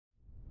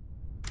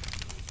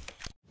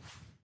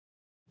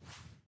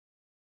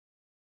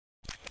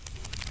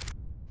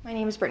My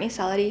name is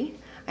Brittany.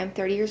 I'm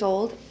 30 years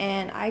old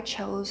and I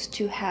chose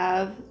to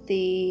have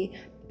the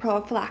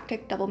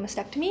prophylactic double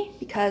mastectomy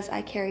because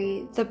I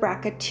carry the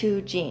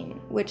BRCA2 gene,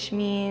 which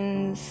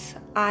means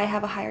I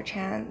have a higher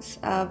chance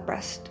of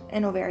breast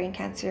and ovarian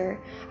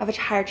cancer. I have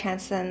a higher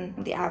chance than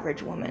the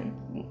average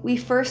woman. We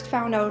first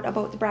found out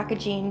about the BRCA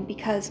gene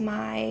because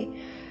my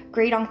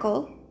great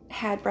uncle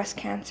had breast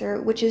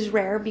cancer, which is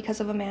rare because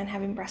of a man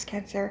having breast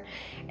cancer,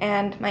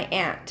 and my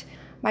aunt.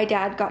 My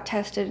dad got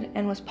tested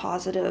and was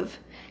positive,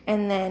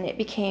 and then it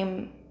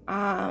became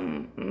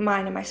mine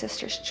and my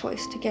sister's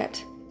choice to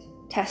get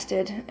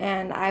tested,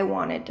 and I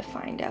wanted to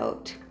find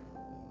out.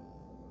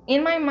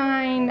 In my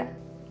mind,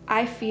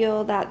 I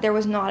feel that there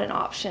was not an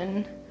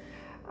option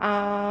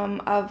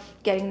of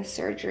getting the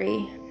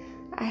surgery.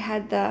 I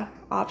had the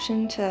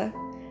option to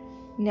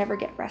never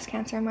get breast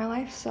cancer in my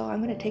life, so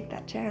I'm gonna take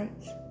that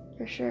chance,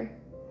 for sure.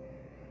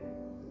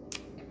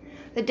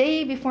 The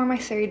day before my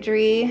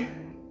surgery,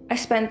 I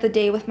spent the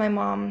day with my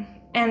mom,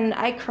 and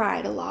I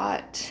cried a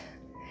lot,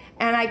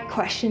 and I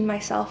questioned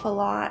myself a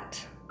lot,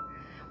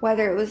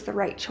 whether it was the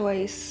right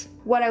choice,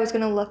 what I was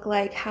gonna look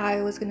like, how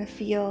I was gonna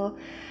feel,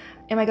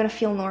 am I gonna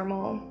feel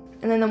normal?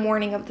 And then the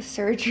morning of the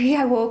surgery,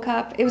 I woke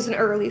up, it was an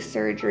early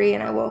surgery,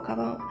 and I woke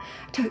up,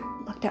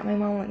 looked at my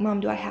mom like,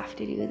 Mom, do I have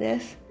to do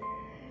this?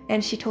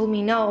 And she told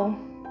me no,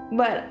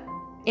 but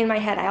in my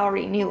head, I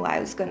already knew I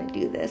was gonna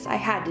do this. I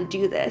had to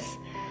do this.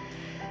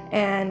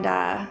 And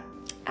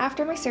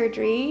after my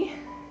surgery,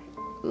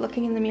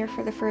 looking in the mirror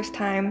for the first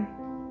time,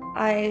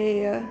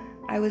 I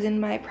was in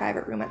my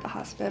private room at the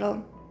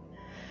hospital,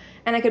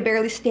 and I could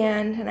barely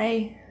stand, and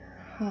I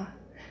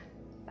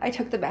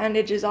took the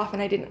bandages off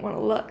and I didn't want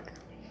to look.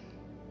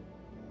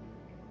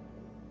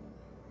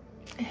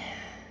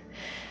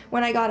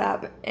 When I got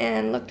up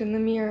and looked in the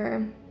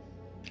mirror,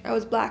 I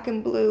was black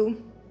and blue.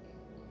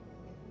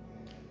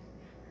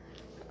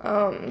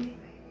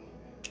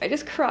 I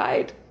just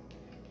cried.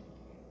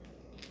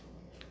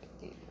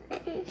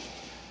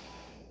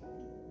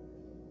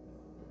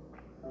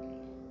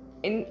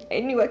 And I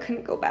knew I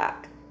couldn't go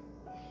back.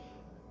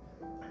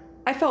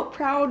 I felt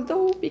proud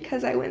though,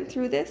 because I went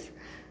through this.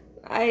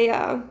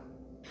 I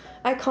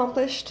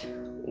accomplished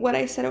what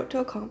I set out to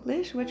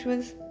accomplish, which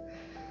was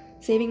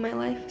saving my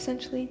life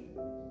essentially.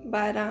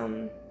 But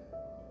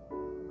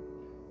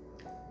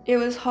it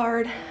was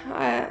hard.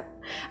 I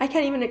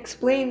can't even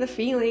explain the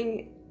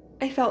feeling.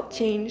 I felt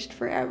changed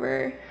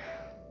forever.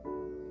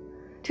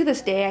 To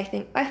this day, I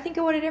think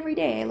about it every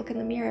day. I look in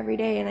the mirror every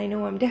day and I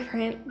know I'm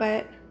different,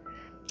 but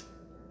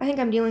I think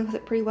I'm dealing with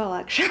it pretty well,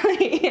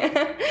 actually.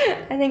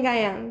 I think I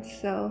am,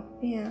 so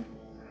yeah.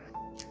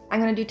 I'm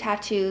gonna do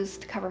tattoos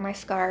to cover my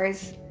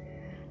scars.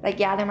 Like,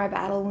 yeah, they're my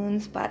battle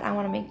wounds, but I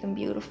wanna make them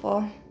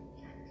beautiful.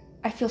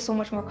 I feel so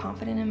much more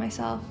confident in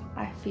myself.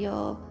 I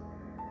feel,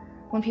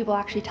 when people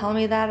actually tell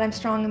me that I'm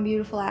strong and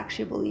beautiful, I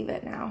actually believe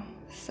it now.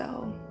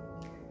 So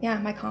yeah,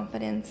 my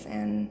confidence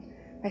and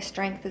my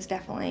strength is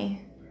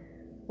definitely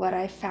what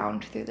I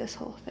found through this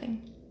whole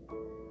thing.